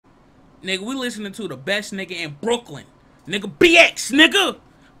Nigga, we listening to the best nigga in Brooklyn. Nigga, BX, nigga.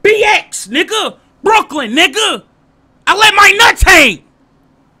 BX, nigga. Brooklyn, nigga. I let my nuts hang.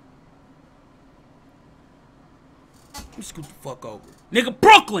 Let me scoot the fuck over. Nigga,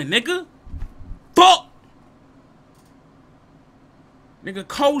 Brooklyn, nigga. Fuck. Nigga,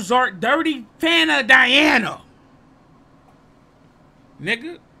 Cozart, Dirty Fanta Diana.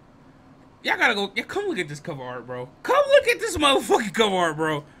 Nigga. Y'all gotta go. Yeah, come look at this cover art, bro. Come look at this motherfucking cover art,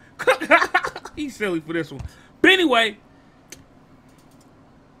 bro. He's silly for this one. But anyway,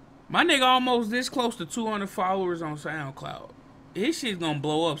 my nigga almost this close to 200 followers on SoundCloud. His shit's gonna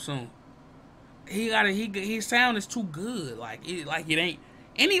blow up soon. His sound is too good. Like it ain't.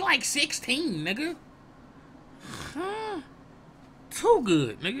 And he like 16, nigga. Too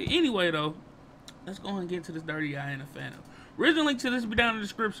good, nigga. Anyway, though, let's go ahead and get into this Dirty INE Fanta. Original link to this will be down in the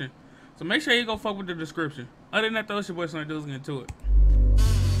description. So make sure you go fuck with the description. Other than that, though, it's your boy Snordatdude. Let's get into it.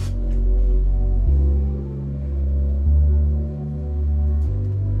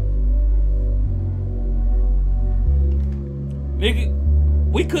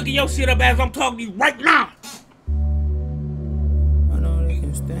 Nigga, we cooking your shit up as I'm talking to you right now. I know they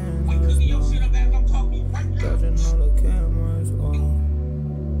can stand. We cooking your shit up as I'm talking to you right now. Dodging all the cameras,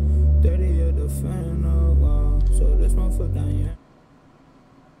 dirty at the fan, so this one for Diane.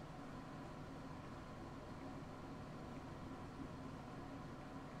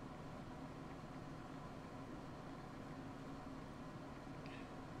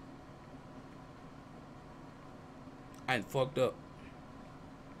 I ain't fucked up.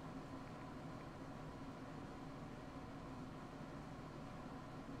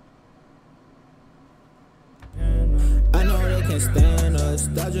 I know they can stand us,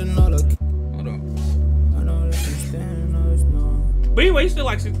 dodging all the. Hold on. I know they can stand us, no. But anyway, he still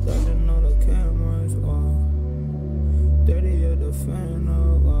likes it. Dodging all the cameras, dirty at the fan,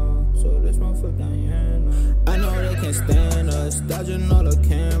 so this one for Diana. I know they can stand us, dodging all the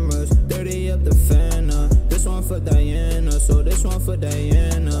cameras, dirty up the fan. This one for Diana, so this one for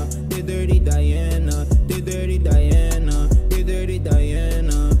Diana. Dear dirty Diana, dear dirty Diana, dear dirty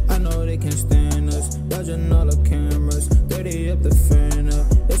Diana. I know they can stand us, dodging all the cameras, dirty up the fan.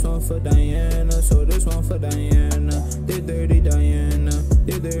 This one for Diana, so this one for Diana. Dear dirty Diana,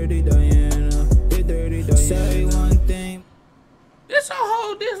 dear dirty Diana, dear dirty Diana. Say one thing. This a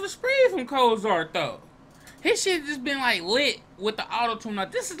whole different speed from Cozart, though. His shit just been like lit with the auto-tune. Now,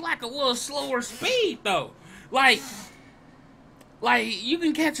 this is like a little slower speed, though. Like you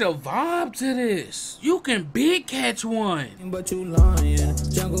can catch a vibe to this. You can big catch one. But you lying,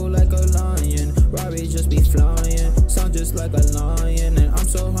 jungle like a lion. Robbie just be flying, sound just like a lion. And I'm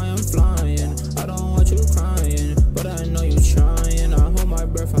so high, I'm flying. I don't want you crying, but I know you trying. I hold my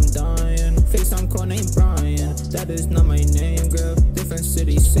breath, I'm dying. FaceTime call name Brian, that is not my name, girl. Different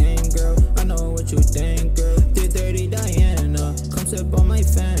city, same girl. I know what you think, girl. Dear dirty Diana, come sip on my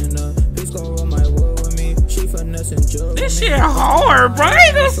Fanta. Please go on my wood with me. She finesse and joke. This shit hard, bro. I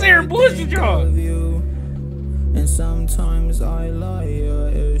ain't gonna sit here and bullshit y'all. And sometimes I lie, yeah,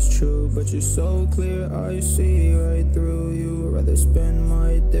 it's true. But you're so clear, I see right through you. Rather spend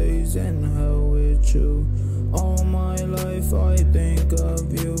my days in hell with you. All my life I think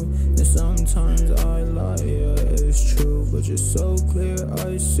of you. And sometimes I lie, yeah, it's true. But you're so clear,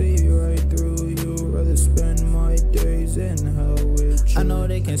 I see right through you. Rather spend my days in hell with you. I know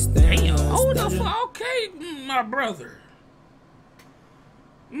they can stand. Damn, hold the fuck. Okay, my brother.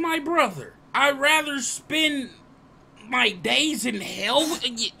 My brother. I'd rather spend my days in hell with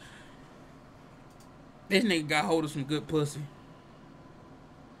you. This nigga got hold of some good pussy.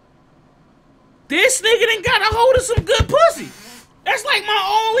 This nigga done got a hold of some good pussy. That's like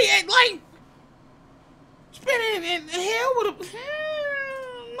my only, like, spending in hell with a,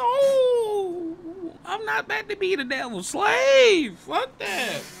 no. I'm not about to be the devil's slave. Fuck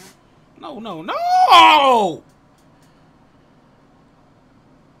that. No, no, no.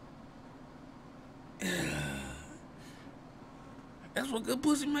 That's what good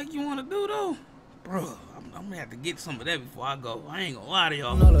pussy make you want to do, though. Bro, I'm gonna have to get some of that before I go. I ain't gonna lie to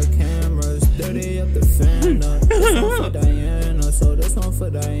y'all. All the cameras, dirty up the Fanta. This one for Diana, so this one for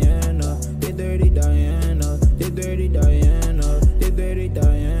Diana. Dear dirty Diana, dear dirty Diana, dear dirty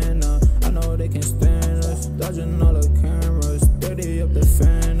Diana. I know they can stand us, dodging all the cameras, dirty up the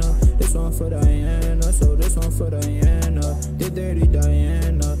Fanta. This one for Diana, so this one for Diana. Dear dirty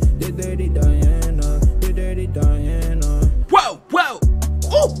Diana, dear dirty Diana, dear dirty Diana. Whoa, whoa,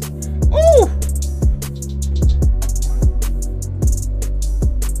 ooh, ooh.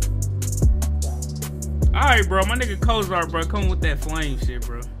 Alright, bro, my nigga Cozart, bro, come with that flame shit,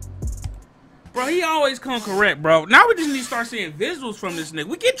 bro. Bro, he always come correct, bro. Now we just need to start seeing visuals from this nigga.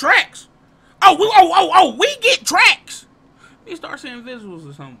 We get tracks. we get tracks. You start seeing visuals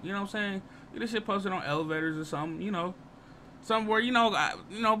or something. You know what I'm saying? Get this shit posted on elevators or something. You know, somewhere. I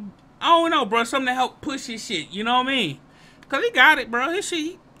don't know, bro. Something to help push his shit. You know what I mean? Cause he got it, bro. His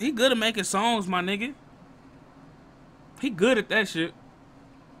shit. He good at making songs, my nigga. He good at that shit.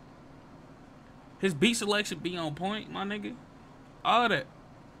 His beat selection be on point, my nigga. All of that.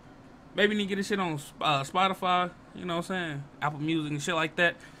 Maybe need to get this shit on Spotify. You know what I'm saying? Apple Music and shit like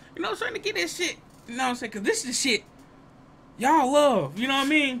that. You know what I'm saying? To get this shit. You know what I'm saying? Cause this is the shit y'all love. You know what I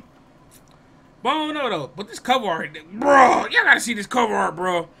mean? But I don't know though. But this cover art, bro. Y'all gotta see this cover art,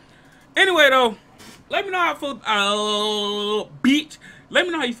 bro. Anyway though, let me know how I feel. Bitch. Let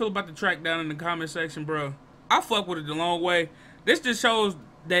me know how you feel about the track down in the comment section, bro. I fuck with it the long way. This just shows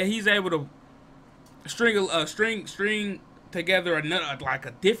that he's able to string together another, like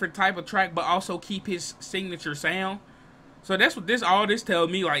a different type of track, but also keep his signature sound. So that's what all this tells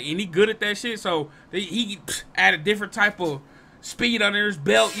me. Like, and he good at that shit. So he add a different type of speed under his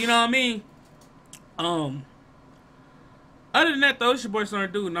belt. You know what I mean? Other than that, though, it's your boy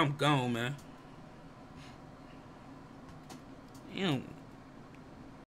Snordatdude, and I'm gone, man.